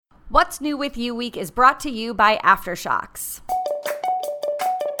What's New With You Week is brought to you by Aftershocks.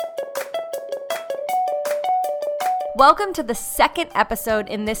 Welcome to the second episode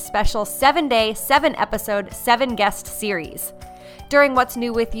in this special 7-day, 7-episode, 7-guest series. During What's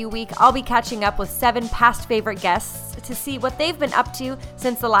New With You Week, I'll be catching up with 7 past favorite guests to see what they've been up to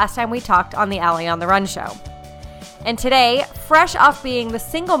since the last time we talked on the Allie on the Run show. And today, fresh off being the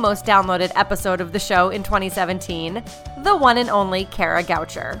single most downloaded episode of the show in 2017, the one and only Kara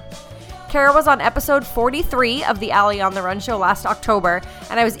Goucher. Kara was on episode 43 of the Allie on the Run show last October,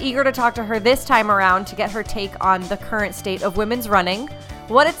 and I was eager to talk to her this time around to get her take on the current state of women's running,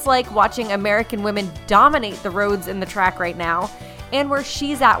 what it's like watching American women dominate the roads and the track right now, and where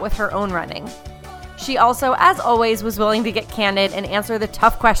she's at with her own running. She also, as always, was willing to get candid and answer the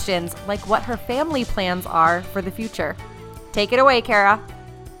tough questions, like what her family plans are for the future. Take it away, Kara.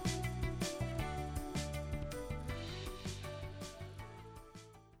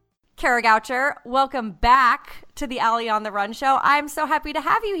 Kara Goucher, welcome back to the Allie on the Run show. I'm so happy to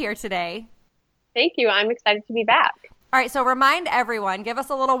have you here today. Thank you. I'm excited to be back. All right, so remind everyone, give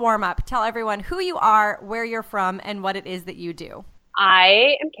us a little warm-up. Tell everyone who you are, where you're from, and what it is that you do.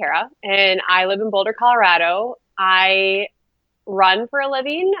 I am Kara, and I live in Boulder, Colorado. I run for a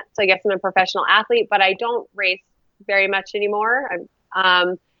living, so I guess I'm a professional athlete, but I don't race very much anymore.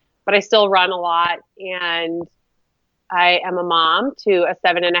 But I still run a lot, and I am a mom to a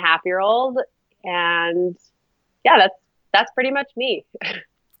 7.5-year-old, and yeah, that's pretty much me.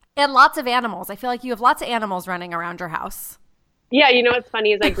 And lots of animals. I feel like you have lots of animals running around your house. Yeah, you know what's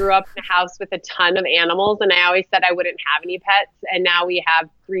funny is I grew up in a house with a ton of animals, and I always said I wouldn't have any pets, and now we have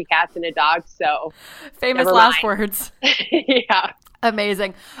 3 cats and a dog, so famous last words. Yeah.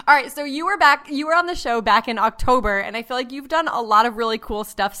 Amazing. All right, so you were on the show back in October, and I feel like you've done a lot of really cool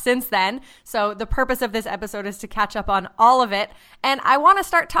stuff since then. So the purpose of this episode is to catch up on all of it. And I want to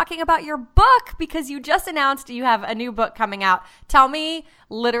start talking about your book because you just announced you have a new book coming out. Tell me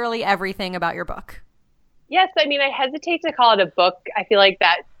literally everything about your book. Yes, I mean, I hesitate to call it a book. I feel like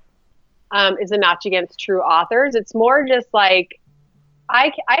that is a notch against true authors. It's more just like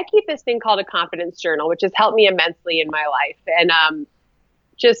I keep this thing called a confidence journal, which has helped me immensely in my life. And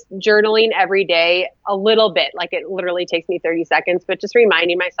just journaling every day a little bit, like it literally takes me 30 seconds, but just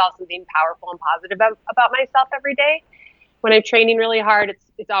reminding myself something powerful and positive about myself every day. When I'm training really hard,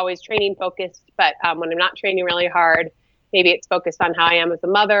 it's always training focused. But when I'm not training really hard, maybe it's focused on how I am as a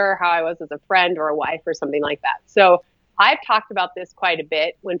mother, how I was as a friend or a wife or something like that. So I've talked about this quite a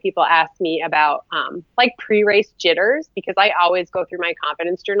bit when people ask me about like pre-race jitters, because I always go through my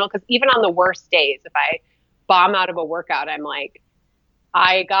confidence journal. Because even on the worst days, if I bomb out of a workout, I'm like,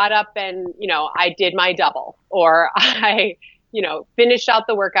 I got up and, I did my double, or I, finished out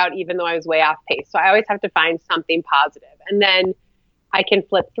the workout even though I was way off pace. So I always have to find something positive. And then I can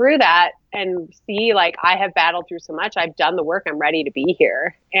flip through that and see, like, I have battled through so much. I've done the work. I'm ready to be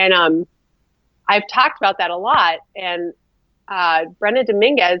here. And I've talked about that a lot. And Brenna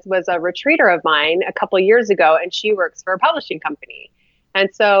Dominguez was a retreater of mine a couple of years ago, and she works for a publishing company. And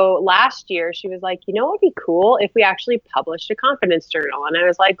so last year she was like, what would be cool if we actually published a confidence journal? And I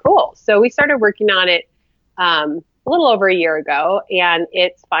was like, cool. So we started working on it a little over a year ago, and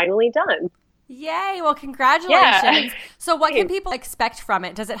it's finally done. Yay. Well, congratulations. Yeah. So what can people expect from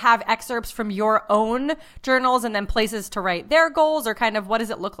it? Does it have excerpts from your own journals and then places to write their goals, or kind of what does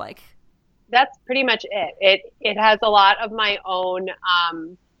it look like? That's pretty much it. It has a lot of my own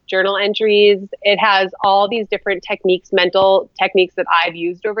journal entries. It has all these different mental techniques that I've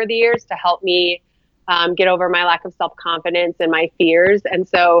used over the years to help me get over my lack of self-confidence and my fears. And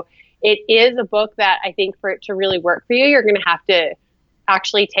so it is a book that I think for it to really work for you, you're going to have to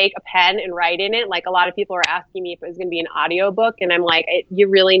actually take a pen and write in it. Like, a lot of people are asking me if it was going to be an audio book, and I'm like, you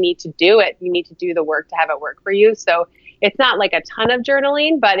really need to do it. You need to do the work to have it work for you. So it's not like a ton of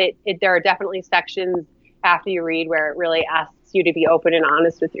journaling, but there are definitely sections after you read where it really asks you to be open and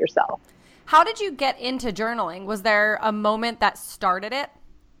honest with yourself. How did you get into journaling? Was there a moment that started it?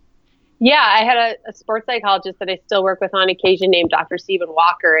 Yeah, I had a sports psychologist that I still work with on occasion named Dr. Stephen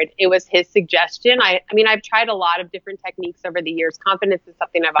Walker. And it was his suggestion. I mean, I've tried a lot of different techniques over the years. Confidence is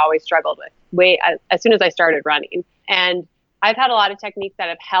something I've always struggled with as soon as I started running. And I've had a lot of techniques that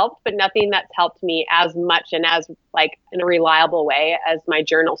have helped, but nothing that's helped me as much and as like in a reliable way as my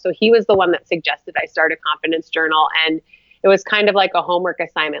journal. So he was the one that suggested I start a confidence journal. And it was kind of like a homework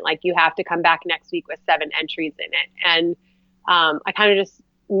assignment. Like, you have to come back next week with 7 entries in it. And I kind of just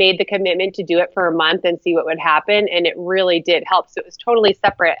made the commitment to do it for a month and see what would happen. And it really did help. So it was totally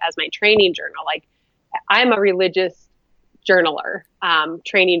separate as my training journal. Like, I'm a religious journaler,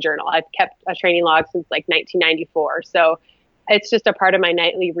 training journal. I've kept a training log since like 1994. So it's just a part of my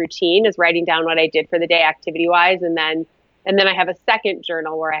nightly routine is writing down what I did for the day activity wise. And then I have a second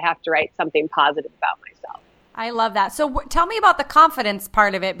journal where I have to write something positive about myself. I love that. So tell me about the confidence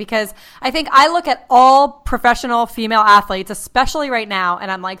part of it, because I think I look at all professional female athletes, especially right now, and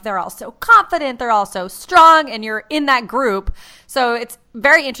I'm like, they're all so confident, they're all so strong, and you're in that group. So it's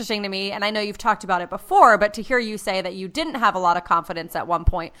very interesting to me, and I know you've talked about it before, but to hear you say that you didn't have a lot of confidence at one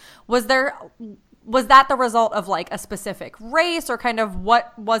point, was that the result of like a specific race, or kind of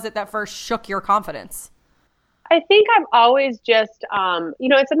what was it that first shook your confidence? I think I'm always just,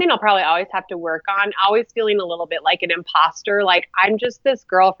 it's something I'll probably always have to work on, always feeling a little bit like an imposter. Like I'm just this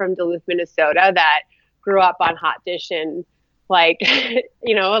girl from Duluth, Minnesota that grew up on hot dish, and like,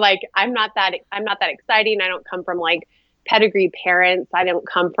 like I'm not that exciting. I don't come from like pedigree parents. I don't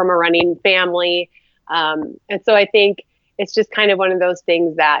come from a running family. And so I think it's just kind of one of those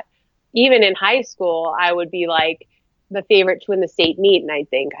things that even in high school, I would be like the favorite to win the state meet. And I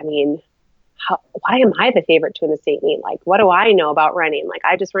think, why am I the favorite to win the state meet? Like, what do I know about running? Like,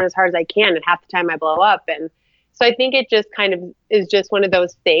 I just run as hard as I can, and half the time I blow up. And so I think it just kind of is just one of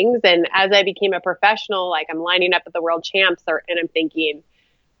those things. And as I became a professional, like I'm lining up at the world champs, and I'm thinking,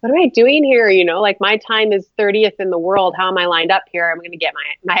 what am I doing here? Like my time is 30th in the world. How am I lined up here? I'm going to get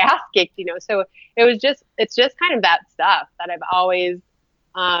my ass kicked, So it's just kind of that stuff that I've always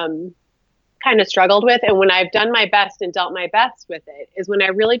kind of struggled with. And when I've done my best and dealt my best with it is when I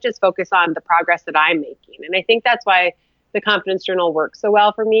really just focus on the progress that I'm making. And I think that's why the confidence journal works so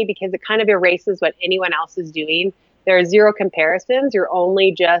well for me, because it kind of erases what anyone else is doing. There are zero comparisons. You're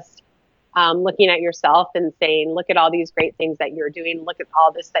only just looking at yourself and saying, look at all these great things that you're doing. Look at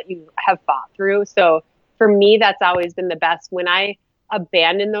all this that you have fought through. So for me, that's always been the best. When I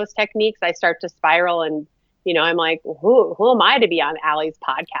abandon those techniques, I start to spiral, and, I'm like, who am I to be on Allie's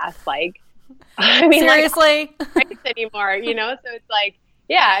podcast? Like, Seriously? Like, anymore, So it's like,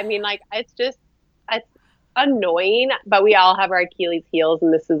 yeah, it's annoying, but we all have our Achilles heels,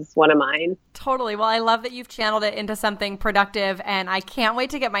 and this is one of mine. Totally. Well, I love that you've channeled it into something productive, and I can't wait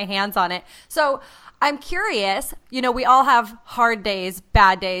to get my hands on it. So I'm curious, we all have hard days,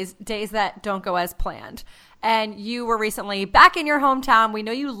 bad days, days that don't go as planned. And you were recently back in your hometown. We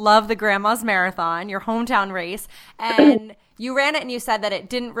know you love the Grandma's Marathon, your hometown race, and you ran it, and you said that it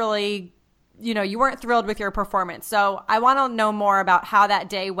didn't really, you weren't thrilled with your performance. So I want to know more about how that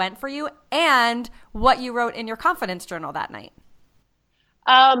day went for you and what you wrote in your confidence journal that night.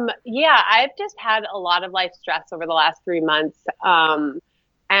 Yeah, I've just had a lot of life stress over the last 3 months.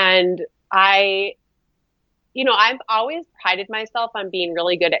 And I've always prided myself on being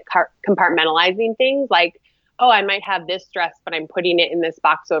really good at compartmentalizing things. Like, I might have this stress, but I'm putting it in this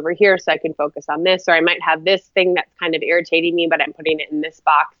box over here so I can focus on this. Or I might have this thing that's kind of irritating me, but I'm putting it in this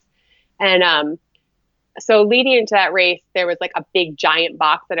box. And so leading into that race, there was like a big giant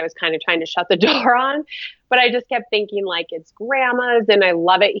box that I was kind of trying to shut the door on. But I just kept thinking, like, it's Grandma's and I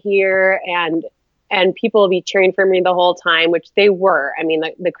love it here. And people will be cheering for me the whole time, which they were.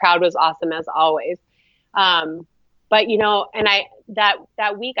 The crowd was awesome as always. But, and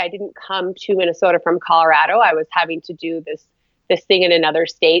that week I didn't come to Minnesota from Colorado. I was having to do this thing in another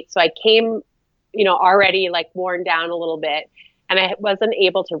state. So I came, already like worn down a little bit. And I wasn't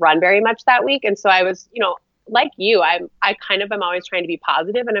able to run very much that week. And so I was, like you, I kind of am always trying to be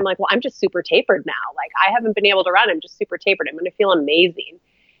positive. And I'm like, well, I'm just super tapered now. Like I haven't been able to run. I'm just super tapered. I'm going to feel amazing.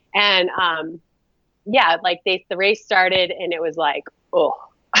 And the race started, and it was like, oh.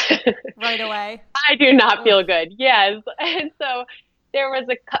 Right away. I do not feel good. Yes. And so there was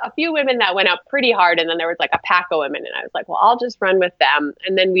a few women that went up pretty hard. And then there was like a pack of women. And I was like, well, I'll just run with them.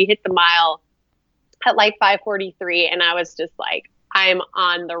 And then we hit the mile at like 5:43, and I was just like, I'm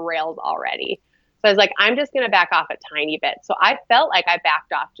on the rails already. So I was like, I'm just going to back off a tiny bit. So I felt like I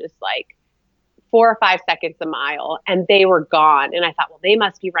backed off just like 4 or 5 seconds a mile, and they were gone. And I thought, well, they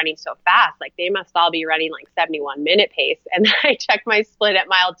must be running so fast. Like they must all be running like 71-minute pace. And then I checked my split at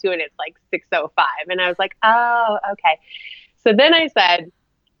mile 2, and it's like 6:05. And I was like, oh, okay. So then I said,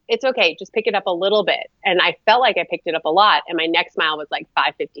 it's okay, just pick it up a little bit. And I felt like I picked it up a lot. And my next mile was like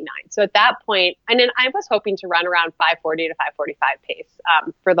 5:59. So at that point, and then I was hoping to run around 5:40 to 5:45 pace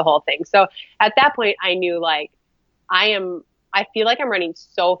for the whole thing. So at that point, I knew like I feel like I'm running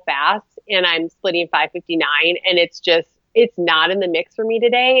so fast, and I'm splitting 5:59, and it's not in the mix for me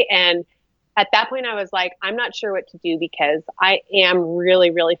today. And at that point, I was like, I'm not sure what to do, because I am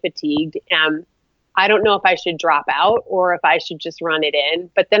really, really fatigued. And I don't know if I should drop out or if I should just run it in.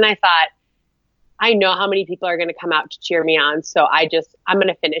 But then I thought, I know how many people are going to come out to cheer me on. So I'm going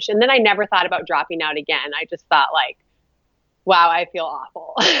to finish. And then I never thought about dropping out again. I just thought like, wow, I feel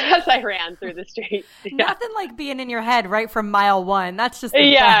awful as I ran through the street. Yeah. Nothing like being in your head right from mile one. That's just the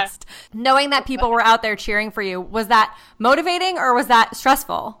Yeah. best. Knowing that people were out there cheering for you, was that motivating or was that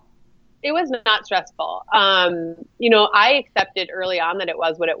stressful? It was not stressful. I accepted early on that it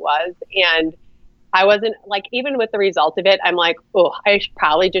was what it was. And I wasn't like, even with the result of it, I'm like, oh,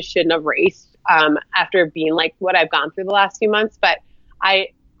 probably just shouldn't have raced after being like what I've gone through the last few months. But I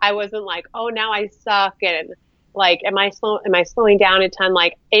wasn't like, oh, now I suck. And like, am I slowing down a ton?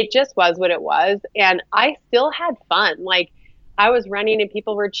 Like, it just was what it was. And I still had fun. Like, I was running and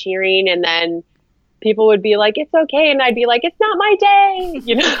people were cheering, and then people would be like, it's okay. And I'd be like, it's not my day,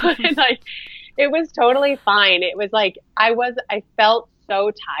 and like, it was totally fine. It was like, I felt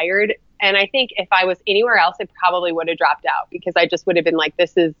so tired. And I think if I was anywhere else, I probably would have dropped out, because I just would have been like,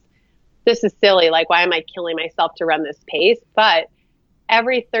 this is silly. Like, why am I killing myself to run this pace? But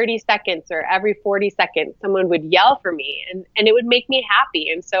every 30 seconds or every 40 seconds, someone would yell for me, and it would make me happy.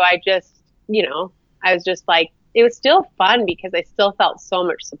 And so I just, I was just like, it was still fun because I still felt so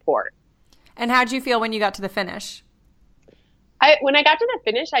much support. And how'd you feel when you got to the finish? When I got to the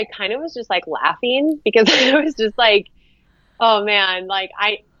finish, I kind of was just like laughing, because I was just like, oh man, like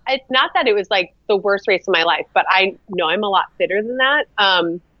it's not that it was like the worst race of my life, but I know I'm a lot fitter than that.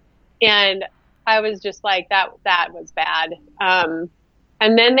 And I was just like, that was bad.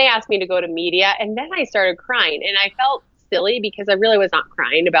 And then they asked me to go to media, and then I started crying, and I felt silly because I really was not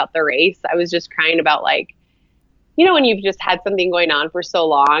crying about the race. I was just crying about, like, when you've just had something going on for so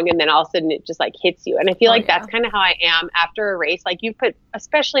long, and then all of a sudden it just like hits you. And I feel that's kind of how I am after a race. Like, you put,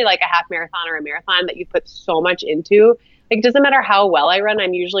 especially like a half marathon or a marathon that you put so much into, like, it doesn't matter how well I run,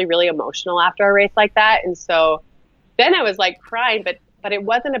 I'm usually really emotional after a race like that. And so then I was like crying, but it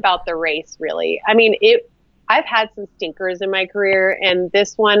wasn't about the race really. I mean, I've had some stinkers in my career, and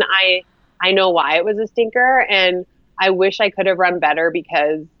this one, I know why it was a stinker, and I wish I could have run better,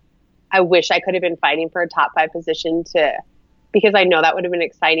 because I wish I could have been fighting for a top 5 position because I know that would have been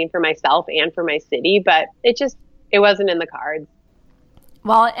exciting for myself and for my city, but it wasn't in the cards.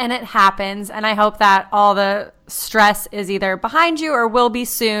 Well, and it happens, and I hope that all the stress is either behind you or will be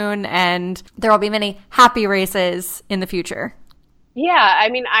soon, and there will be many happy races in the future. Yeah, I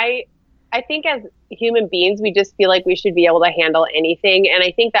mean, I think as human beings, we just feel like we should be able to handle anything. And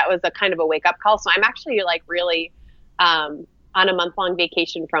I think that was a kind of a wake up call. So I'm actually like really on a month-long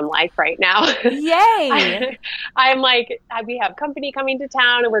vacation from life right now. Yay! I'm like, we have company coming to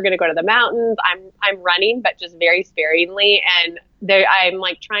town, and we're going to go to the mountains. I'm running, but just very sparingly. And I'm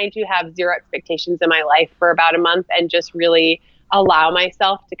like trying to have zero expectations in my life for about a month, and just really allow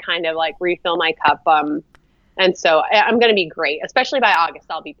myself to kind of like refill my cup. And so I'm going to be great, especially by August.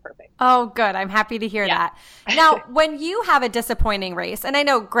 I'll be perfect. Oh, good. I'm happy to hear that. Now, when you have a disappointing race, and I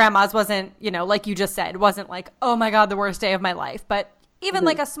know grandma's wasn't, like you just said, wasn't like, oh my God, the worst day of my life. But even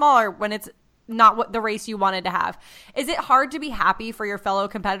like a smaller, when it's not what the race you wanted to have, is it hard to be happy for your fellow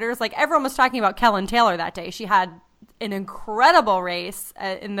competitors? Like, everyone was talking about Kellen Taylor that day. She had an incredible race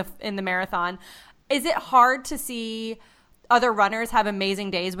in the marathon. Is it hard to see other runners have amazing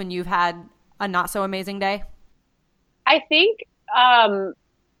days when you've had a not so amazing day? I think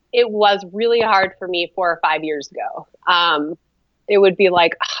it was really hard for me 4 or 5 years ago. It would be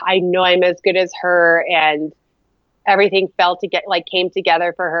like, I know I'm as good as her, and everything came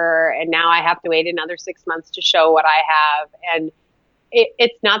together for her, and now I have to wait another 6 months to show what I have. And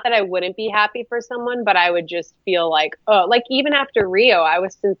it's not that I wouldn't be happy for someone, but I would just feel like, oh, like even after Rio, I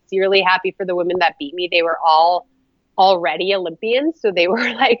was sincerely happy for the women that beat me. They were all already Olympians, so they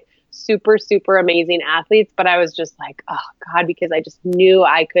were like super, super amazing athletes. But I was just like, oh God, because I just knew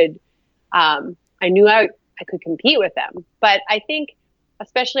I could compete with them. But I think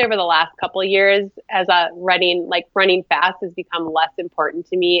especially over the last couple of years, as running fast has become less important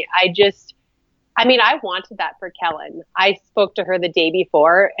to me. I wanted that for Kellen. I spoke to her the day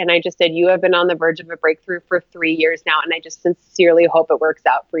before, and I just said, you have been on the verge of a breakthrough for 3 years now, and I just sincerely hope it works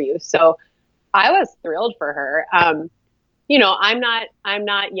out for you. So I was thrilled for her. I'm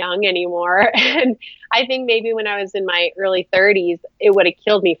not young anymore. And I think maybe when I was in my early 30s, it would have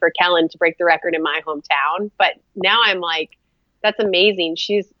killed me for Kellen to break the record in my hometown. But now I'm like, that's amazing.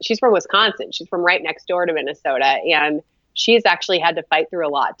 She's from Wisconsin. She's from right next door to Minnesota. And she's actually had to fight through a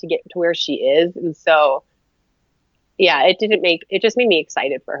lot to get to where she is. And so, yeah, it just made me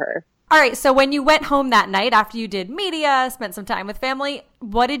excited for her. All right. So when you went home that night after you did media, spent some time with family,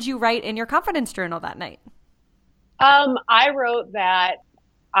 what did you write in your confidence journal that night? I wrote that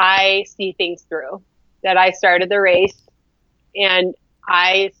I see things through, that I started the race and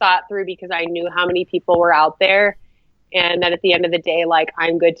I saw it through because I knew how many people were out there, and that at the end of the day, like,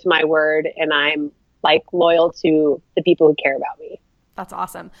 I'm good to my word, and I'm like loyal to the people who care about me. That's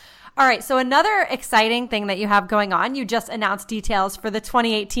awesome. All right. So another exciting thing that you have going on, you just announced details for the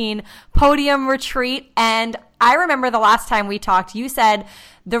 2018 podium retreat. And I remember the last time we talked, you said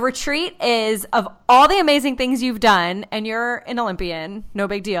the retreat is, of all the amazing things you've done, and you're an Olympian, no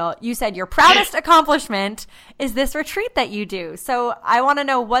big deal. You said your proudest accomplishment is this retreat that you do. So I want to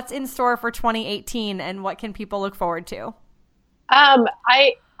know what's in store for 2018 and what can people look forward to? I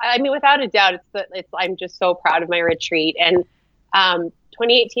mean, without a doubt, I'm just so proud of my retreat. And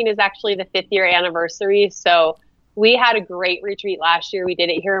 2018 is actually the 5th year anniversary. So we had a great retreat last year. We did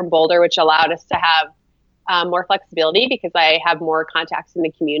it here in Boulder, which allowed us to have more flexibility because I have more contacts in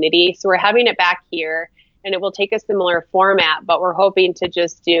the community. So we're having it back here, and it will take a similar format, but we're hoping to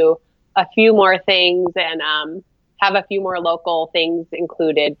just do a few more things and have a few more local things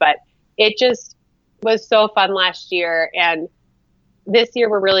included. But it just was so fun last year. And this year,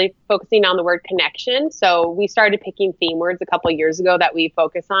 we're really focusing on the word connection. So we started picking theme words a couple of years ago that we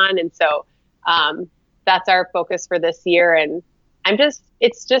focus on. And so that's our focus for this year. And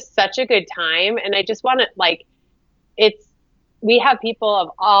it's just such a good time. And I just want to, we have people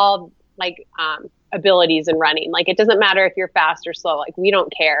of all abilities in running. Like, it doesn't matter if you're fast or slow. Like, we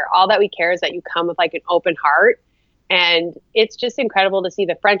don't care. All that we care is that you come with like an open heart. And it's just incredible to see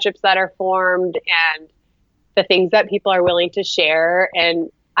the friendships that are formed and the things that people are willing to share.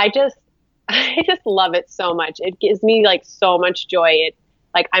 And I just love it so much. It gives me like so much joy.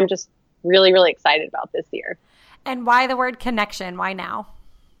 I'm just really, really excited about this year. And why the word connection? Why now?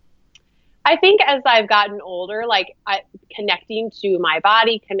 I think as I've gotten older, connecting to my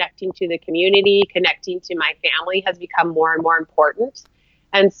body, connecting to the community, connecting to my family has become more and more important.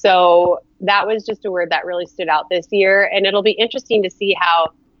 And so that was just a word that really stood out this year. And it'll be interesting to see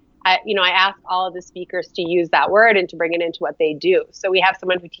how, I asked all of the speakers to use that word and to bring it into what they do. So we have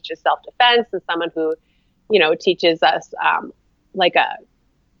someone who teaches self-defense and someone who, teaches us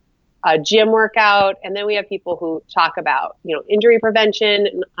a gym workout. And then we have people who talk about, injury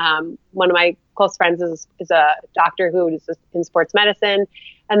prevention. One of my close friends is a doctor who is in sports medicine.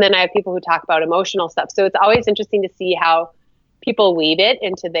 And then I have people who talk about emotional stuff. So it's always interesting to see how people weave it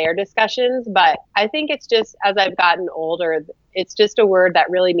into their discussions. But I think it's just, as I've gotten older, it's just a word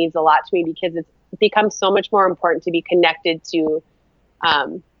that really means a lot to me because it's become so much more important to be connected to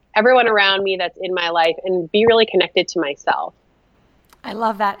everyone around me that's in my life and be really connected to myself. I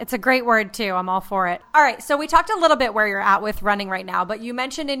love that. It's a great word too. I'm all for it. All right. So we talked a little bit where you're at with running right now, but you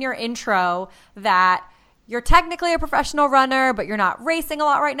mentioned in your intro that you're technically a professional runner, but you're not racing a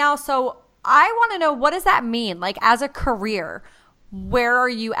lot right now. So I want to know, what does that mean? Like, as a career, where are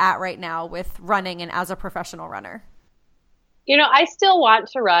you at right now with running and as a professional runner? I still want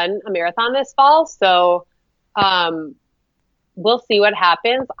to run a marathon this fall. So we'll see what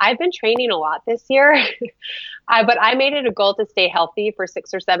happens. I've been training a lot this year, but I made it a goal to stay healthy for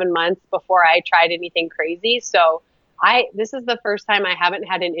 6 or 7 months before I tried anything crazy. So this is the first time I haven't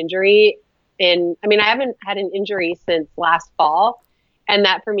had an injury I haven't had an injury since last fall. And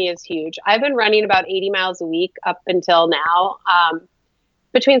that for me is huge. I've been running about 80 miles a week up until now,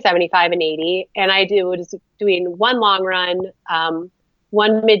 between 75 and 80. And I was doing one long run,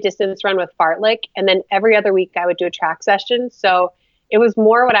 one mid-distance run with fartlek, and then every other week I would do a track session. So it was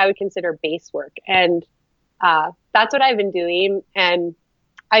more what I would consider base work. And that's what I've been doing. And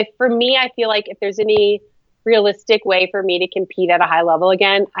for me, I feel like if there's any realistic way for me to compete at a high level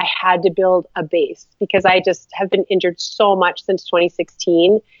again, I had to build a base because I just have been injured so much since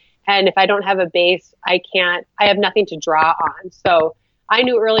 2016. And if I don't have a base, I have nothing to draw on. So I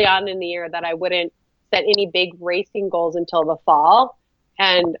knew early on in the year that I wouldn't set any big racing goals until the fall.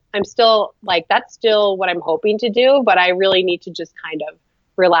 And I'm still that's still what I'm hoping to do, but I really need to just kind of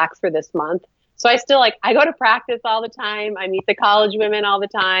relax for this month. So I still I go to practice all the time. I meet the college women all the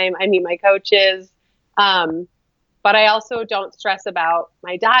time. I meet my coaches. But I also don't stress about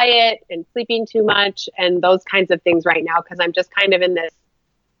my diet and sleeping too much and those kinds of things right now because I'm just kind of in this,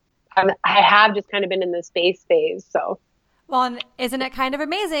 I have just kind of been in this base phase. So. Well, and isn't it kind of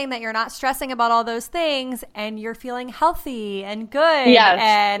amazing that you're not stressing about all those things and you're feeling healthy and good? Yes.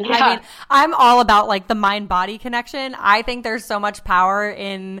 And yeah. I mean, I'm all about the mind-body connection. I think there's so much power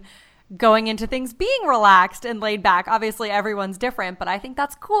in going into things being relaxed and laid back. Obviously, everyone's different, but I think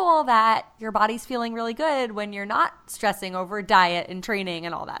that's cool that your body's feeling really good when you're not stressing over diet and training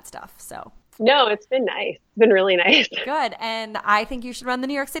and all that stuff. So. No, it's been nice. It's been really nice. Good. And I think you should run the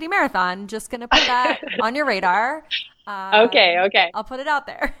New York City Marathon. Just going to put that on your radar. Okay. I'll put it out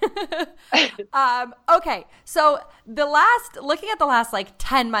there. Okay. So looking at the last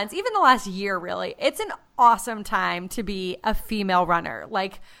 10 months, even the last year, really, it's an awesome time to be a female runner.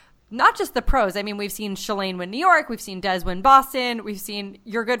 not just the pros. I mean, we've seen Shalane win New York. We've seen Des win Boston. We've seen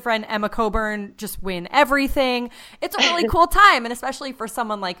your good friend Emma Coburn just win everything. It's a really cool time. And especially for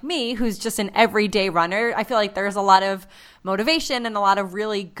someone like me, who's just an everyday runner, I feel like there's a lot of motivation and a lot of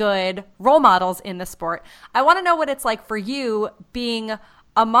really good role models in the sport. I want to know what it's like for you being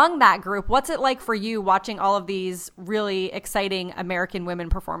among that group. What's it like for you watching all of these really exciting American women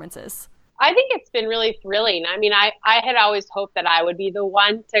performances? I think it's been really thrilling. I mean, I had always hoped that I would be the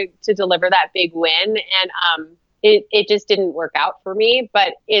one to deliver that big win. And it just didn't work out for me.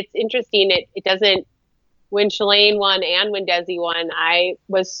 But it's interesting. It doesn't, when Shalane won and when Desi won, I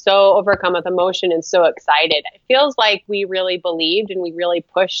was so overcome with emotion and so excited. It feels like we really believed and we really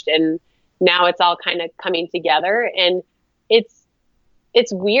pushed, and now it's all kind of coming together. And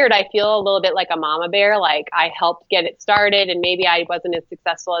it's weird. I feel a little bit like a mama bear. Like I helped get it started, and maybe I wasn't as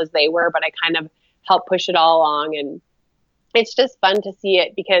successful as they were, but I kind of helped push it all along. And it's just fun to see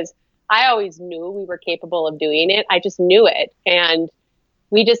it because I always knew we were capable of doing it. I just knew it. And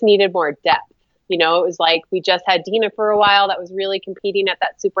we just needed more depth. You know, it was like we just had Dina for a while that was really competing at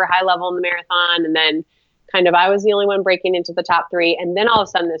that super high level in the marathon. And then kind of I was the only one breaking into the top three. And then all of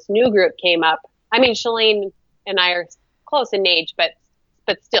a sudden this new group came up. I mean, Shalane and I are close in age, but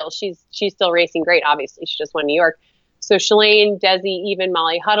still, she's still racing great. Obviously, she just won New York. So Shalane, Desi, even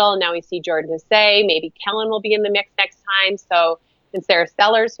Molly Huddle. Now we see Jordan Hussey. Maybe Kellen will be in the mix next time. So, and Sarah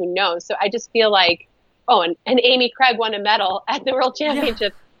Sellers, who knows? So I just feel like, and Amy Craig won a medal at the World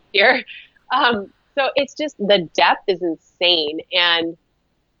Championship here. So it's just, the depth is insane. And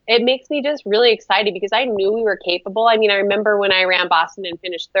it makes me just really excited because I knew we were capable. I mean, I remember when I ran Boston and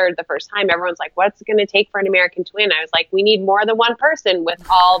finished third the first time, everyone's like, what's it going to take for an American to win? I was like, we need more than one person with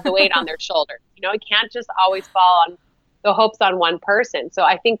all the weight on their shoulders. You know, it can't just always fall on the hopes on one person. So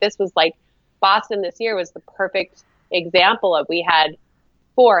I think this was like, Boston this year was the perfect example of, we had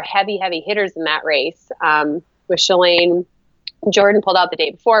 4 heavy hitters in that race, with Shalane. Jordan pulled out the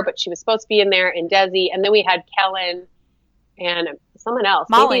day before, but she was supposed to be in there, and Desi. And then we had Kellen and someone else.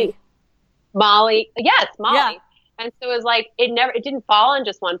 Molly. Yes, Molly. Yeah. And so it was like, it didn't fall on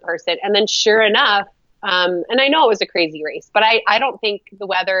just one person. And then sure enough, and I know it was a crazy race, but I don't think the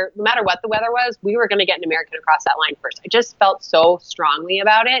weather, no matter what the weather was, we were going to get an American across that line first. I just felt so strongly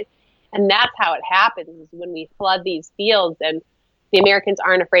about it. And that's how it happens, is when we flood these fields and the Americans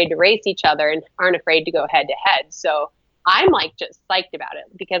aren't afraid to race each other and aren't afraid to go head to head. So I'm like just psyched about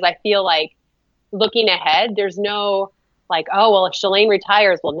it, because I feel like looking ahead, there's no like, oh, well, if Shalane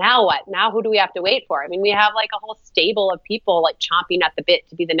retires, well, now what? Now who do we have to wait for? I mean, we have like a whole stable of people like chomping at the bit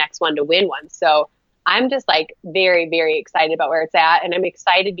to be the next one to win one. So I'm just like very, very excited about where it's at. And I'm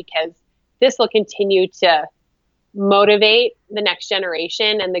excited because this will continue to motivate the next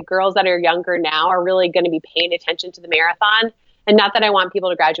generation, and the girls that are younger now are really going to be paying attention to the marathon. And not that I want people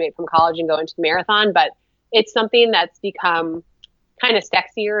to graduate from college and go into the marathon, but it's something that's become kind of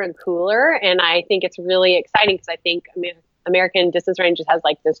sexier and cooler. And I think it's really exciting because I think American distance running just has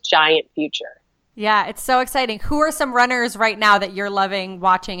like this giant future. Yeah, it's so exciting. Who are some runners right now that you're loving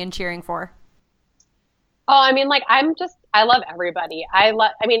watching and cheering for? Oh, I mean, like, I love everybody.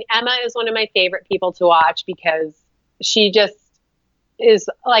 Emma is one of my favorite people to watch because she just is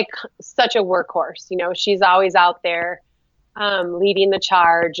like such a workhorse. You know, she's always out there leading the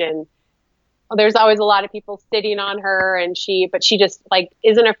charge, and there's always a lot of people sitting on her, but she just like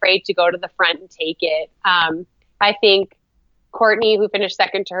isn't afraid to go to the front and take it. I think Courtney, who finished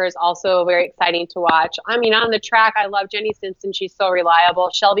second to her, is also very exciting to watch. I mean, on the track, I love Jenny Simpson. She's so reliable.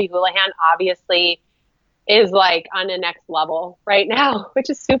 Shelby Houlihan obviously is like on the next level right now,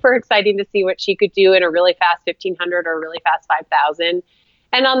 which is super exciting to see what she could do in a really fast 1500 or a really fast 5000.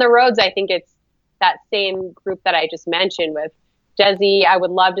 And on the roads, I think it's that same group that I just mentioned with Desi. I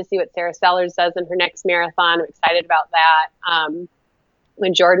would love to see what Sarah Sellers does in her next marathon. I'm excited about that.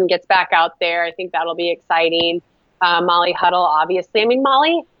 When Jordan gets back out there, I think that'll be exciting. Molly Huddle, obviously. I mean,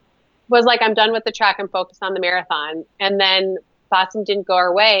 Molly was like, I'm done with the track and focused on the marathon. And then Boston didn't go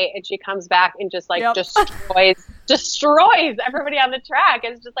her way, and she comes back and just like destroys everybody on the track.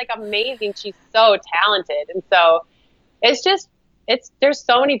 It's just like amazing. She's so talented. And so there's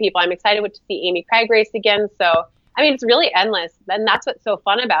so many people. I'm excited to see Amy Craig race again. So, I mean, it's really endless. And that's what's so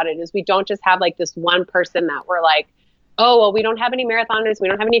fun about it, is we don't just have like this one person that we're like, oh, well, we don't have any marathoners. We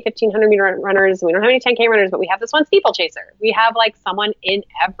don't have any 1500 meter runners. We don't have any 10K runners, but we have this one steeplechaser. We have like someone in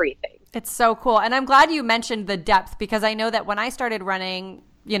everything. It's so cool. And I'm glad you mentioned the depth, because I know that when I started running,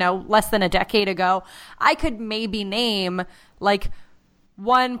 less than a decade ago, I could maybe name like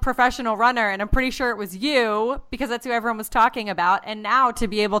one professional runner, and I'm pretty sure it was you because that's who everyone was talking about. And now to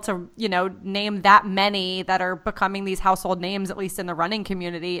be able to, name that many that are becoming these household names, at least in the running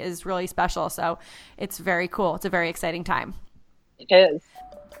community, is really special. So it's very cool. It's a very exciting time. It is.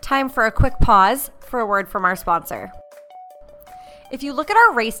 Time for a quick pause for a word from our sponsor. If you look at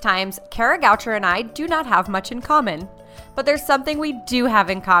our race times, Kara Goucher and I do not have much in common. But there's something we do have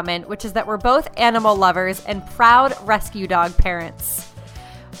in common, which is that we're both animal lovers and proud rescue dog parents.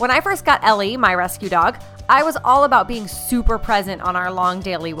 When I first got Ellie, my rescue dog, I was all about being super present on our long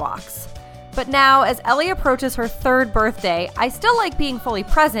daily walks. But now, as Ellie approaches her 3rd birthday, I still like being fully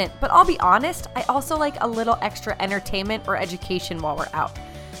present, but I'll be honest, I also like a little extra entertainment or education while we're out.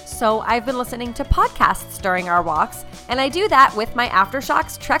 So I've been listening to podcasts during our walks, and I do that with my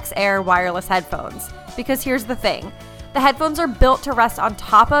Aftershokz Trex Air wireless headphones. Because here's the thing. The headphones are built to rest on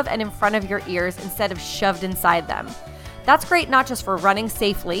top of and in front of your ears instead of shoved inside them. That's great not just for running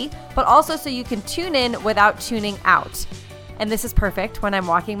safely, but also so you can tune in without tuning out. And this is perfect when I'm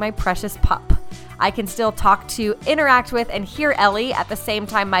walking my precious pup. I can still talk to, interact with, and hear Ellie at the same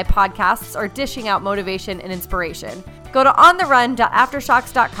time my podcasts are dishing out motivation and inspiration. Go to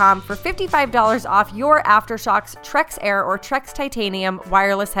ontherun.aftershokz.com for $55 off your Aftershokz Trex Air or Trex Titanium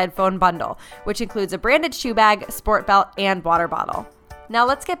wireless headphone bundle, which includes a branded shoe bag, sport belt, and water bottle. Now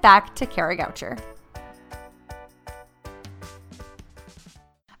let's get back to Kara Goucher.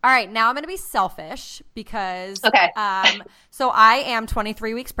 All right, now I'm going to be selfish because so I am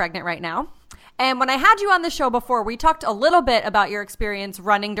 23 weeks pregnant right now. And when I had you on the show before, we talked a little bit about your experience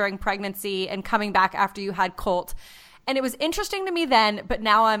running during pregnancy and coming back after you had Colt. And it was interesting to me then, but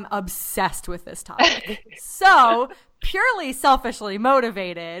now I'm obsessed with this topic. So purely selfishly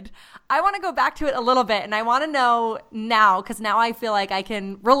motivated, I want to go back to it a little bit. And I want to know now, because now I feel like I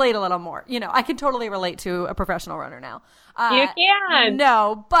can relate a little more. I can totally relate to a professional runner now. You can.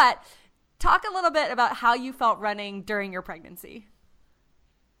 No, but talk a little bit about how you felt running during your pregnancy.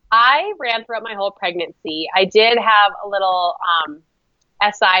 I ran throughout my whole pregnancy. I did have a little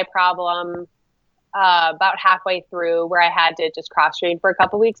SI problem about halfway through where I had to just cross train for a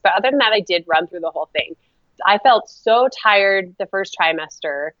couple weeks. But other than that, I did run through the whole thing. I felt so tired the first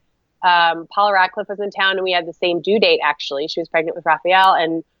trimester. Paula Radcliffe was in town and we had the same due date, actually. She was pregnant with Raphael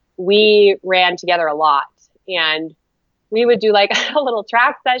and we ran together a lot. And we would do like a little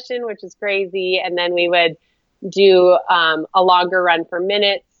track session, which is crazy. And then we would do a longer run for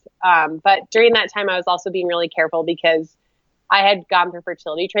minutes. But during that time, I was also being really careful because I had gone through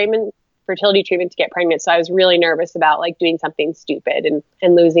fertility treatment to get pregnant. So I was really nervous about like doing something stupid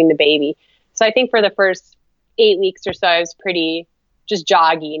and losing the baby. So I think for the first 8 weeks or so, I was pretty just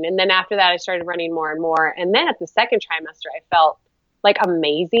jogging. And then after that, I started running more and more. And then at the second trimester, I felt like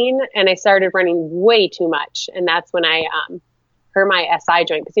amazing. And I started running way too much. And that's when I hurt my SI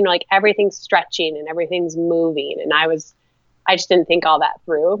joint because, like everything's stretching and everything's moving. And I just didn't think all that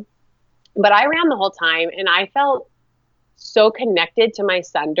through. But I ran the whole time and I felt so connected to my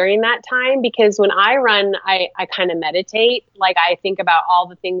son during that time because when I run, I kind of meditate. Like I think about all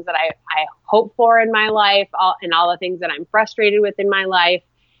the things that I hope for in my life and all the things that I'm frustrated with in my life.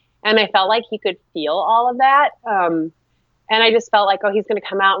 And I felt like he could feel all of that. And I just felt like, oh, he's going to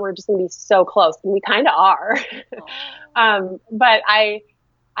come out and we're just going to be so close. And we kind of are. But I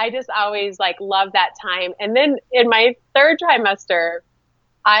just always like loved that time. And then in my third trimester,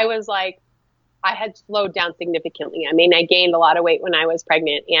 I was like, I had slowed down significantly. I mean, I gained a lot of weight when I was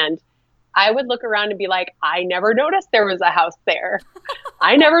pregnant and I would look around and be like, I never noticed there was a house there.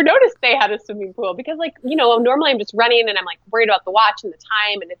 I never noticed they had a swimming pool because normally I'm just running and I'm like worried about the watch and the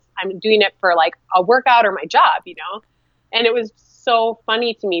time and I'm doing it for like a workout or my job, And it was so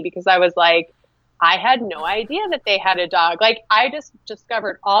funny to me because I was like, I had no idea that they had a dog. Like I just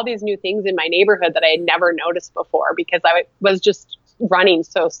discovered all these new things in my neighborhood that I had never noticed before because I was just running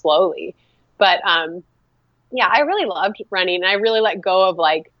so slowly. But I really loved running. I really let go of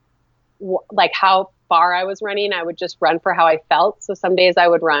like how far I was running. I would just run for how I felt. So some days I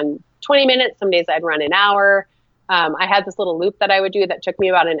would run 20 minutes. Some days I'd run an hour. I had this little loop that I would do that took me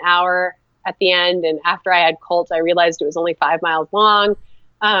about an hour at the end. And after I had Colt, I realized it was only 5 miles long.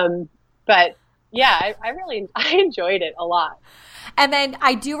 But yeah, I enjoyed it a lot. And then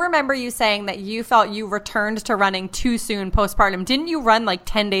I do remember you saying that you felt you returned to running too soon postpartum. Didn't you run like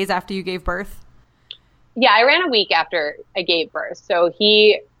 10 days after you gave birth? Yeah, I ran a week after I gave birth. So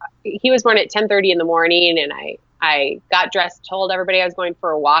he was born at 10:30 in the morning and I got dressed, told everybody I was going for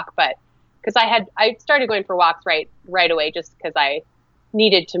a walk, but because I started going for walks right away just because I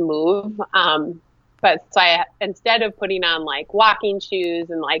needed to move. But so I, instead of putting on like walking shoes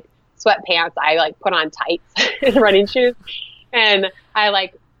and like sweatpants, I like put on tights and running shoes. And I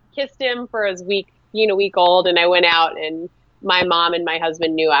like kissed him for his week, being a week old. And I went out, and my mom and my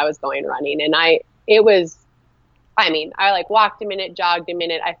husband knew I was going running. And I like walked a minute, jogged a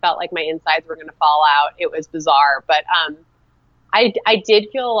minute. I felt like my insides were going to fall out. It was bizarre. But I did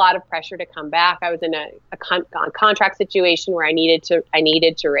feel a lot of pressure to come back. I was in a contract situation where I needed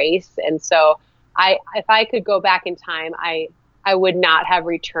to race. And so if I could go back in time, I would not have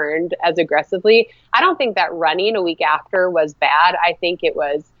returned as aggressively. I don't think that running a week after was bad. I think it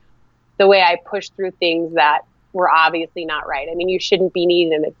was the way I pushed through things that were obviously not right. I mean, you shouldn't be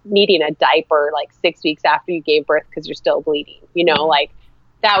needing a diaper like 6 weeks after you gave birth because you're still bleeding, like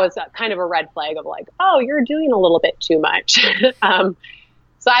that was kind of a red flag of like, oh, you're doing a little bit too much.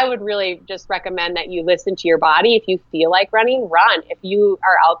 So I would really just recommend that you listen to your body. If you feel like running, run. If you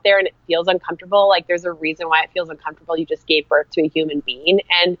are out there and it feels uncomfortable, like there's a reason why it feels uncomfortable. You just gave birth to a human being,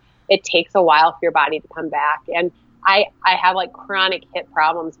 and it takes a while for your body to come back. And I have like chronic hip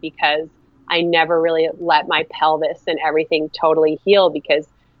problems because I never really let my pelvis and everything totally heal, because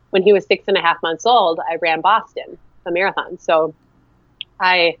when he was 6.5 months old, I ran Boston, the marathon. So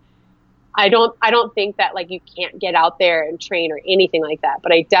I don't think that like you can't get out there and train or anything like that,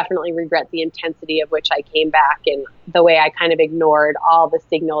 but I definitely regret the intensity of which I came back and the way I kind of ignored all the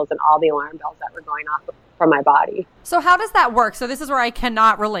signals and all the alarm bells that were going off from my body. So how does that work? So this is where I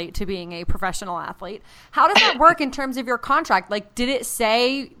cannot relate to being a professional athlete. How does that work in terms of your contract? Like, did it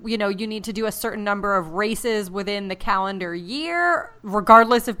say, you need to do a certain number of races within the calendar year,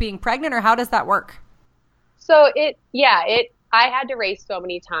 regardless of being pregnant, or how does that work? So I had to race so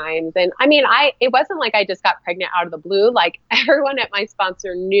many times. And I mean, it wasn't like I just got pregnant out of the blue. Like everyone at my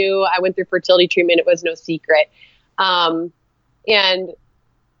sponsor knew I went through fertility treatment. It was no secret. And,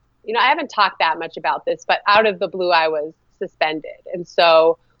 I haven't talked that much about this, but out of the blue, I was suspended. And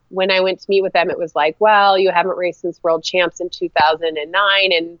so when I went to meet with them, it was like, well, you haven't raced since World Champs in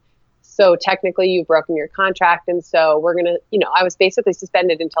 2009. And so technically you've broken your contract. And so we're going to, I was basically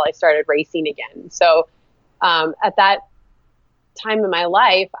suspended until I started racing again. So at that time in my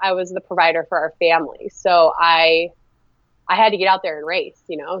life, I was the provider for our family. So I had to get out there and race,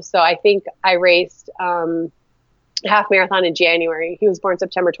 So I think I raced half marathon in January. He was born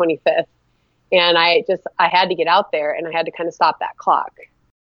September 25th. And I had to get out there, and I had to kind of stop that clock.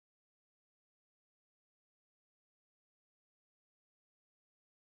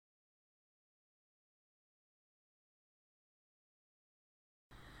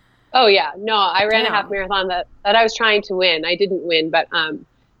 Oh yeah, no, I ran a half marathon that I was trying to win. I didn't win, but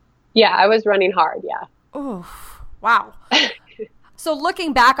I was running hard. Yeah. Oh, wow. So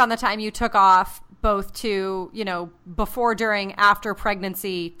looking back on the time you took off, both to, before, during, after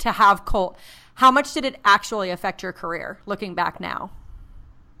pregnancy, to have Colt, how much did it actually affect your career looking back now?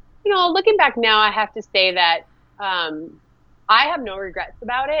 Looking back now, I have to say that I have no regrets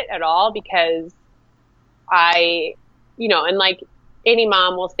about it at all, because and like any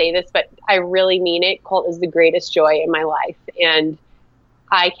mom will say this, but I really mean it. Colt is the greatest joy in my life, and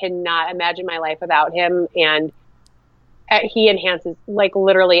I cannot imagine my life without him. And he enhances like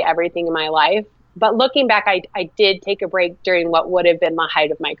literally everything in my life. But looking back, I did take a break during what would have been the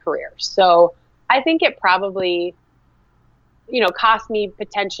height of my career. So I think it probably, cost me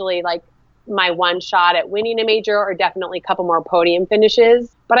potentially like my one shot at winning a major, or definitely a couple more podium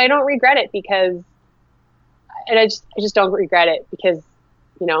finishes. But I don't regret it, because I just don't regret it because,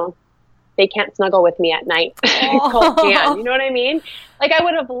 they can't snuggle with me at night. Colt can, you know what I mean? Like I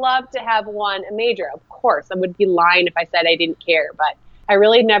would have loved to have won a major. Of course, I would be lying if I said I didn't care, but I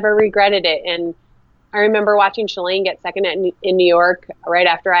really never regretted it. And I remember watching Shalane get second in New York right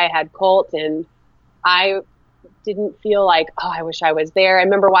after I had Colt, and I didn't feel like, oh, I wish I was there. I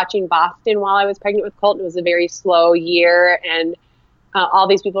remember watching Boston while I was pregnant with Colt. It was a very slow year, and all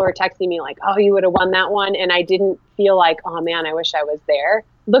these people were texting me like, oh, you would have won that one. And I didn't feel like, oh man, I wish I was there.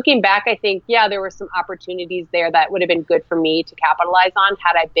 Looking back, I think, there were some opportunities there that would have been good for me to capitalize on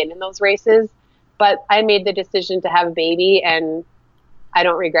had I been in those races. But I made the decision to have a baby, and I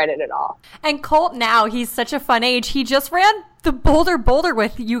don't regret it at all. And Colt now, he's such a fun age. He just ran the Boulder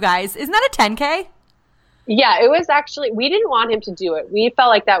with you guys. Isn't that a 10K? Yeah, it was actually, we didn't want him to do it. We felt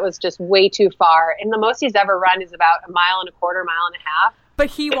like that was just way too far. And the most he's ever run is about 1.25 miles, 1.5 miles. But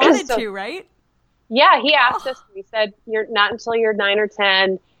he wanted to, right? Yeah, he asked us. We said, "You're not until you're 9 or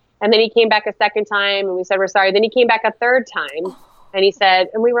 10." And then he came back a second time, and we said, "We're sorry." Then he came back a third time, and he said,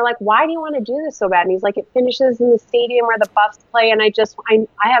 and we were like, "Why do you want to do this so bad?" And he's like, "It finishes in the stadium where the Buffs play, and I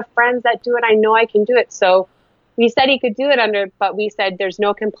have friends that do it. I know I can do it." So we said he could do it but we said there's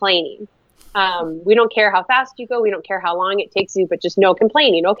no complaining. We don't care how fast you go. We don't care how long it takes you, but just no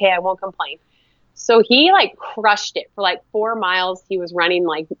complaining. Okay, I won't complain. So he like crushed it for like 4 miles. He was running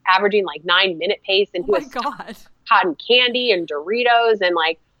like averaging like 9-minute pace, and he Oh was my God. cotton candy and Doritos, and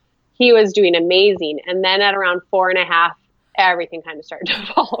like he was doing amazing. And then at around 4.5, everything kind of started to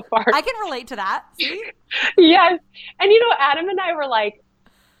fall apart. I can relate to that. See? Yes. And Adam and I were like,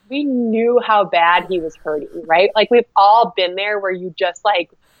 we knew how bad he was hurting, right? Like we've all been there where you just like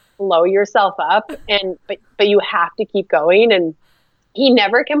blow yourself up, and but you have to keep going. And he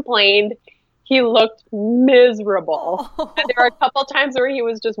never complained. He looked miserable. Oh. And there were a couple times where he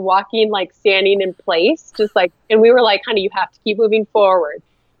was just walking, like standing in place, just like, and we were like, honey, you have to keep moving forward.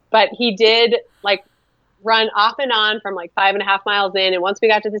 But he did like run off and on from like 5.5 miles in. And once we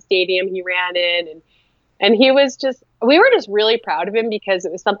got to the stadium, he ran in, and he was just, we were just really proud of him because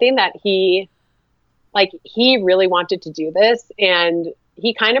it was something that he really wanted to do this, and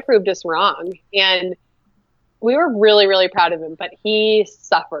he kind of proved us wrong. And we were really, really proud of him, but he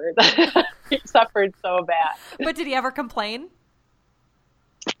suffered. He suffered so bad. But did he ever complain?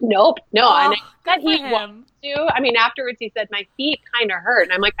 Nope. No. Oh, and I said he wanted to. I mean, afterwards he said, my feet kind of hurt.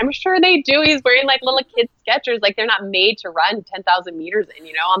 And I'm like, I'm sure they do. He's wearing like little kid Skechers. Like they're not made to run 10,000 meters in,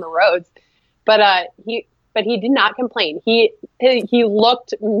 on the roads. But he did not complain. He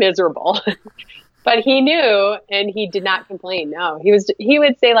looked miserable. But he knew, and he did not complain. No, he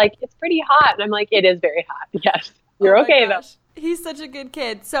would say like, it's pretty hot. And I'm like, it is very hot. Yes. You're okay though. He's such a good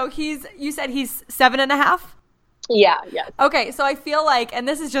kid. So you said he's 7.5? Yeah. Yes. Okay. So I feel like, and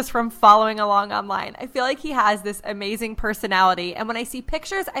this is just from following along online, I feel like he has this amazing personality. And when I see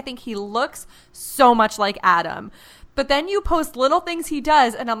pictures, I think he looks so much like Adam. But then you post little things he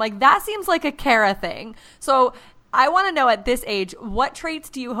does, and I'm like, that seems like a Kara thing. So I want to know at this age, what traits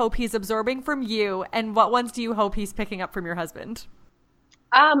do you hope he's absorbing from you, and what ones do you hope he's picking up from your husband?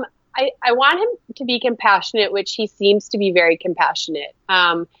 I want him to be compassionate, which he seems to be very compassionate.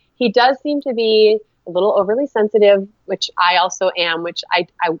 He does seem to be a little overly sensitive, which I also am, which I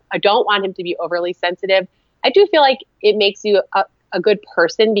don't want him to be overly sensitive. I do feel like it makes you a good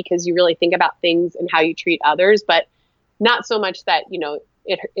person because you really think about things and how you treat others, but not so much that,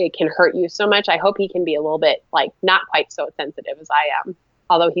 it can hurt you so much. I hope he can be a little bit like not quite so sensitive as I am,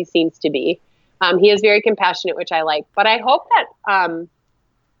 although he seems to be. He is very compassionate, which I like. But I hope that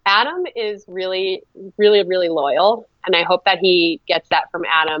Adam is really, really, really loyal, and I hope that he gets that from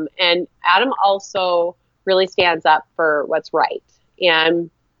Adam. And Adam also really stands up for what's right, and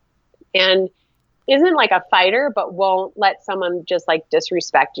isn't like a fighter, but won't let someone just like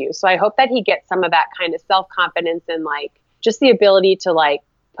disrespect you. So I hope that he gets some of that kind of self-confidence and like just the ability to like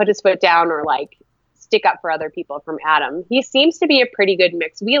put his foot down or like stick up for other people from Adam. He seems to be a pretty good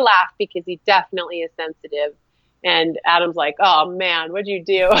mix. We laugh because he definitely is sensitive, and Adam's like, oh man, what'd you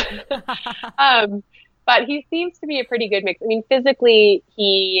do? But he seems to be a pretty good mix. I mean, physically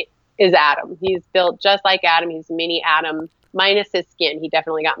he is Adam. He's built just like Adam. He's mini Adam minus his skin. He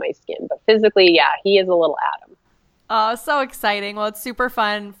definitely got my skin, but physically, yeah, he is a little Adam. Oh, so exciting. Well, it's super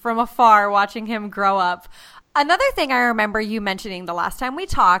fun from afar watching him grow up. Another thing I remember you mentioning the last time we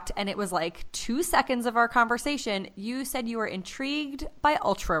talked, and it was like 2 seconds of our conversation, you said you were intrigued by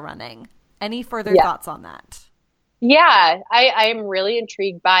ultra running. Any further thoughts on that? Yeah, I'm really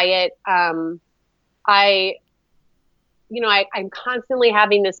intrigued by it. I'm constantly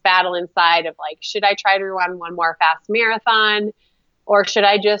having this battle inside of like, should I try to run one more fast marathon, or should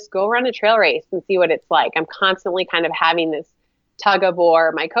I just go run a trail race and see what it's like? I'm constantly kind of having this tug of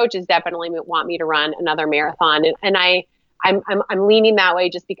war. My coaches definitely want me to run another marathon, and I'm leaning that way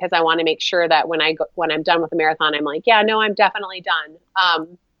just because I want to make sure that when I'm done with the marathon, I'm like, yeah, no, I'm definitely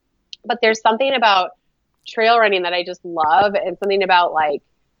done. But there's something about trail running that I just love, and something about like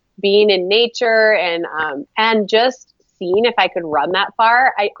being in nature and just seeing if I could run that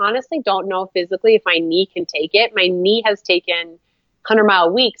far. I honestly don't know physically if my knee can take it. My knee has taken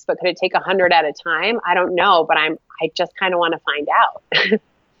 100-mile weeks, but could it take 100 at a time? I don't know, but I just kind of want to find out.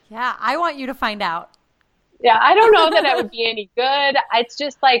 Yeah, I want you to find out. Yeah, I don't know that it would be any good. It's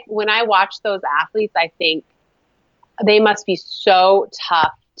just like when I watch those athletes, I think they must be so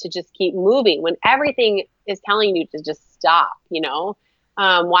tough to just keep moving when everything is telling you to just stop,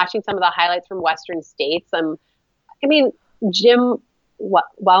 watching some of the highlights from Western States. Jim, I can't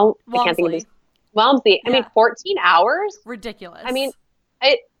think of his Walmsley. I mean, 14 hours? Ridiculous. I mean,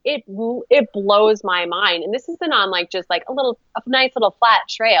 it blows my mind. And this isn't on like just like a nice little flat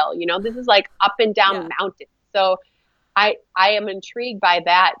trail, this is like up and down mountains. So I am intrigued by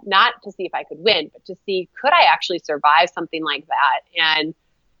that, not to see if I could win, but to see, could I actually survive something like that?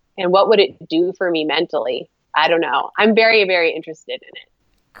 And what would it do for me mentally? I don't know. I'm very, very interested in it.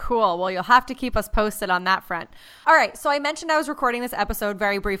 Cool. Well, you'll have to keep us posted on that front. All right. So I mentioned I was recording this episode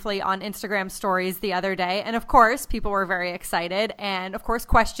very briefly on Instagram stories the other day. And of course, people were very excited. And of course,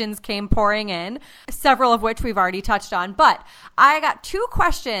 questions came pouring in, several of which we've already touched on. But I got 2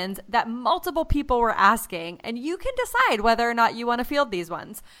 questions that multiple people were asking, and you can decide whether or not you want to field these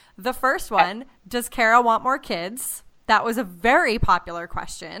ones. The first one, does Kara want more kids? That was a very popular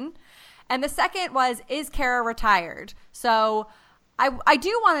question. And the second was, is Kara retired? So I do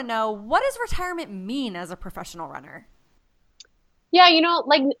want to know, what does retirement mean as a professional runner? Yeah,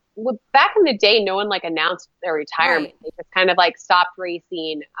 like back in the day, no one like announced their retirement. Right. They just kind of like stopped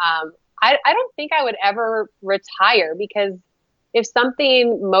racing. I don't think I would ever retire, because if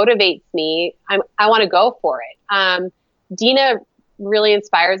something motivates me, I want to go for it. Dina really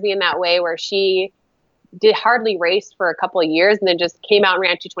inspires me in that way, where she did hardly race for a couple of years and then just came out and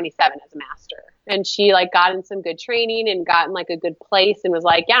ran 227 as a master. And she like got in some good training and got in like a good place and was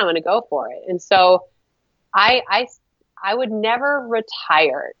like, yeah, I'm going to go for it. And so I would never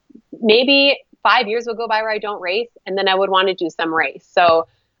retire. Maybe 5 years will go by where I don't race, and then I would want to do some race. So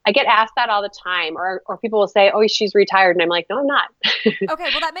I get asked that all the time, or people will say, oh, she's retired. And I'm like, no, I'm not. Okay.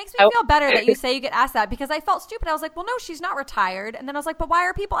 Well, that makes me feel better that you say you get asked that, because I felt stupid. I was like, well, no, she's not retired. And then I was like, but why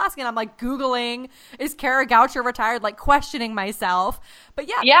are people asking? I'm like Googling, is Kara Goucher retired? Like questioning myself. But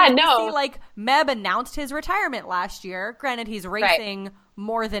yeah, no. See, like Meb announced his retirement last year. Granted, he's racing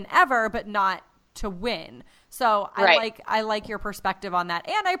more than ever, but not to win. So I like your perspective on that.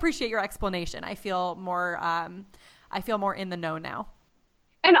 And I appreciate your explanation. I feel more in the know now.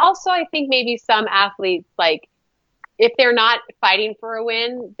 And also, I think maybe some athletes, like, if they're not fighting for a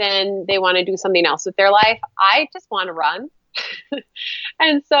win, then they want to do something else with their life. I just want to run.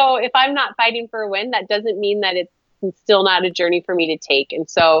 And so if I'm not fighting for a win, that doesn't mean that it's still not a journey for me to take. And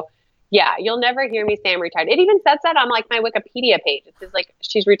so, yeah, you'll never hear me say I'm retired. It even says that on like my Wikipedia page. It says like,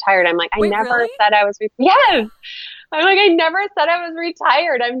 she's retired. I'm like, I never said I was Yes. I'm like, I never said I was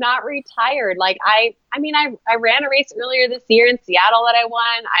retired. I'm not retired. Like I ran a race earlier this year in Seattle that I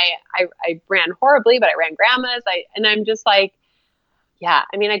won. I ran horribly, but I ran grandma's. And I'm just like, yeah,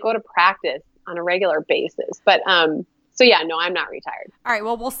 I go to practice on a regular basis, but, so yeah, no, I'm not retired. All right.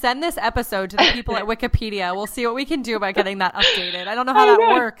 Well, we'll send this episode to the people at Wikipedia. We'll see what we can do about getting that updated. I don't know how that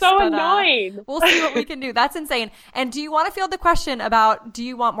works. It's so annoying. We'll see what we can do. That's insane. And do you want to field the question about, do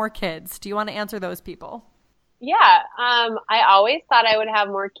you want more kids? Do you want to answer those people? Yeah. I always thought I would have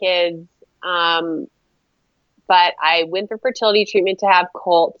more kids. But I went through fertility treatment to have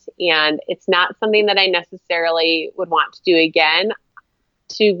Colt, and it's not something that I necessarily would want to do again.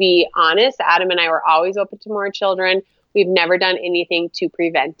 To be honest, Adam and I were always open to more children. We've never done anything to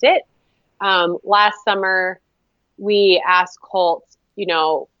prevent it. Last summer, we asked Colt, do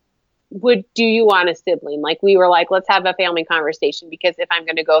you want a sibling? Like, we were like, let's have a family conversation, because if I'm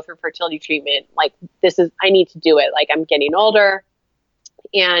going to go through fertility treatment, like I need to do it. Like, I'm getting older.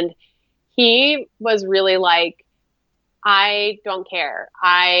 And he was really like, I don't care.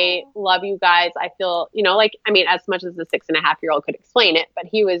 I love you guys. I feel, as much as the 6.5-year-old could explain it, but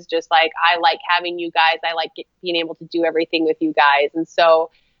he was just like, I like having you guys. I like being able to do everything with you guys. And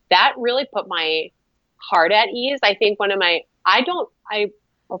so that really put my heart at ease. I think before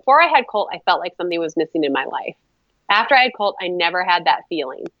I had Colt, I felt like something was missing in my life. After I had Colt, I never had that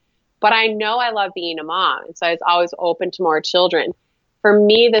feeling, but I know I love being a mom. And so I was always open to more children. For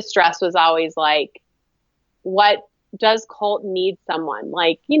me, the stress was always like, what does Colt need someone?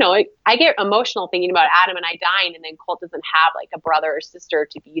 Like, I get emotional thinking about Adam and I dying, and then Colt doesn't have like a brother or sister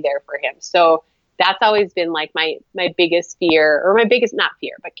to be there for him. So that's always been like my biggest fear, or my biggest, not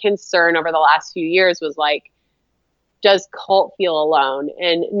fear, but concern over the last few years was like, does Colt feel alone?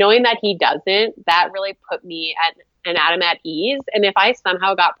 And knowing that he doesn't, that really put me and Adam at ease. And if I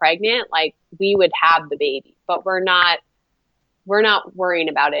somehow got pregnant, like, we would have the baby, but we're not worrying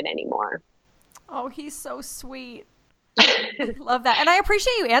about it anymore. Oh, he's so sweet. I love that. And I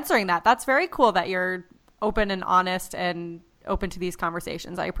appreciate you answering that. That's very cool that you're open and honest and open to these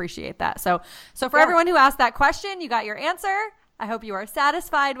conversations. I appreciate that. So for everyone who asked that question, you got your answer. I hope you are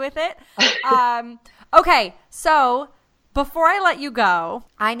satisfied with it. Okay. So before I let you go,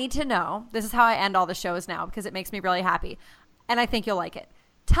 I need to know, this is how I end all the shows now, because it makes me really happy. And I think you'll like it.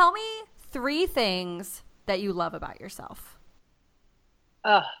 Tell me 3 things that you love about yourself.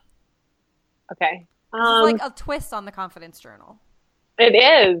 Okay. This is like a twist on the confidence journal. It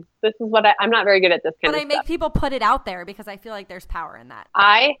is. This is what I'm not very good at this kind of stuff. But I make people put it out there because I feel like there's power in that.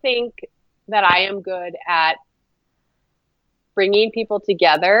 I think that I am good at bringing people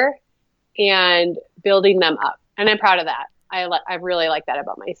together and building them up. And I'm proud of that. I really like that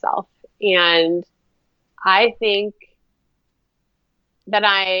about myself. And I think that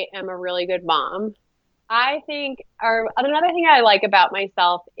I am a really good mom. I think, or another thing I like about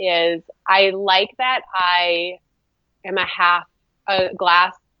myself is I like that I am a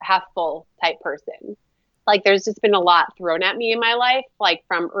glass half full type person. Like there's just been a lot thrown at me in my life, like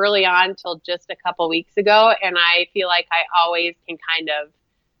from early on till just a couple weeks ago. And I feel like I always can kind of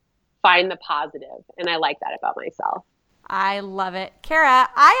find the positive. And I like that about myself. I love it. Kara,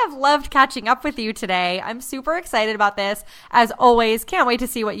 I have loved catching up with you today. I'm super excited about this. As always, can't wait to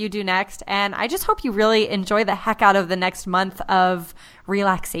see what you do next. And I just hope you really enjoy the heck out of the next month of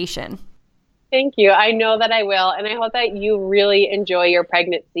relaxation. Thank you. I know that I will. And I hope that you really enjoy your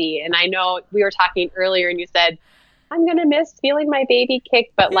pregnancy. And I know we were talking earlier and you said, I'm going to miss feeling my baby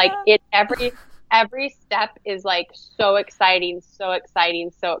kick. But like every step is like so exciting, so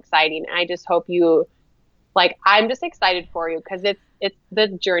exciting, so exciting. And I just hope you I'm just excited for you because it's the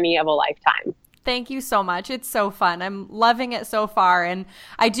journey of a lifetime. Thank you so much. It's so fun. I'm loving it so far. And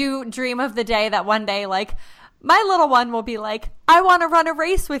I do dream of the day that one day, like, my little one will be like, I want to run a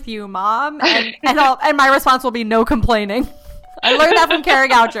race with you, Mom. And my response will be no complaining. I learned that from Kara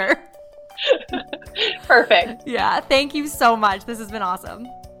Goucher. Perfect. Yeah. Thank you so much. This has been awesome.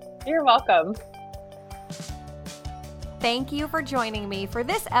 You're welcome. Thank you for joining me for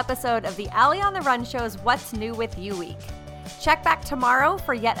this episode of the Allie on the Run Show's What's New With You Week. Check back tomorrow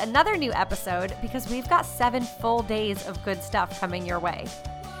for yet another new episode because we've got 7 full days of good stuff coming your way.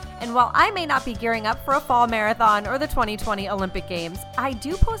 And while I may not be gearing up for a fall marathon or the 2020 Olympic Games, I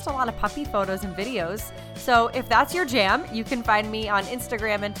do post a lot of puppy photos and videos. So if that's your jam, you can find me on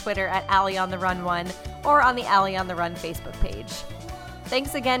Instagram and Twitter at Allie on the Run 1 or on the Allie on the Run Facebook page.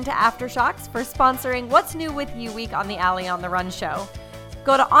 Thanks again to Aftershocks for sponsoring What's New With You Week on the Allie on the Run show.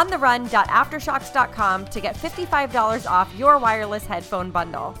 Go to ontherun.aftershocks.com to get $55 off your wireless headphone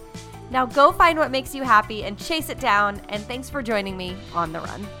bundle. Now go find what makes you happy and chase it down, and thanks for joining me on the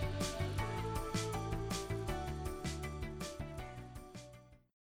run.